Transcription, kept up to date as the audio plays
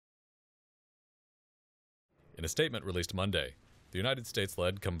In a statement released Monday, the United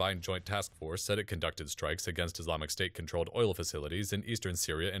States-led Combined Joint Task Force said it conducted strikes against Islamic State-controlled oil facilities in eastern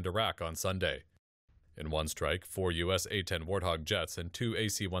Syria and Iraq on Sunday. In one strike, 4 U.S. A-10 Warthog jets and 2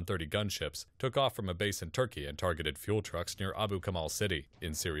 AC-130 gunships took off from a base in Turkey and targeted fuel trucks near Abu Kamal city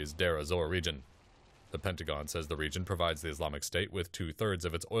in Syria's Dayr Az Zawr region. The Pentagon says the region provides the Islamic State with 2/3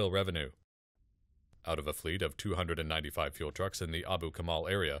 of its oil revenue. Out of a fleet of 295 fuel trucks in the Abu Kamal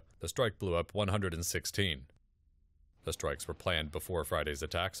area, the strike blew up 116. The strikes were planned before Friday's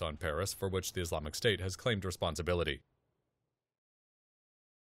attacks on Paris, for which the Islamic State has claimed responsibility.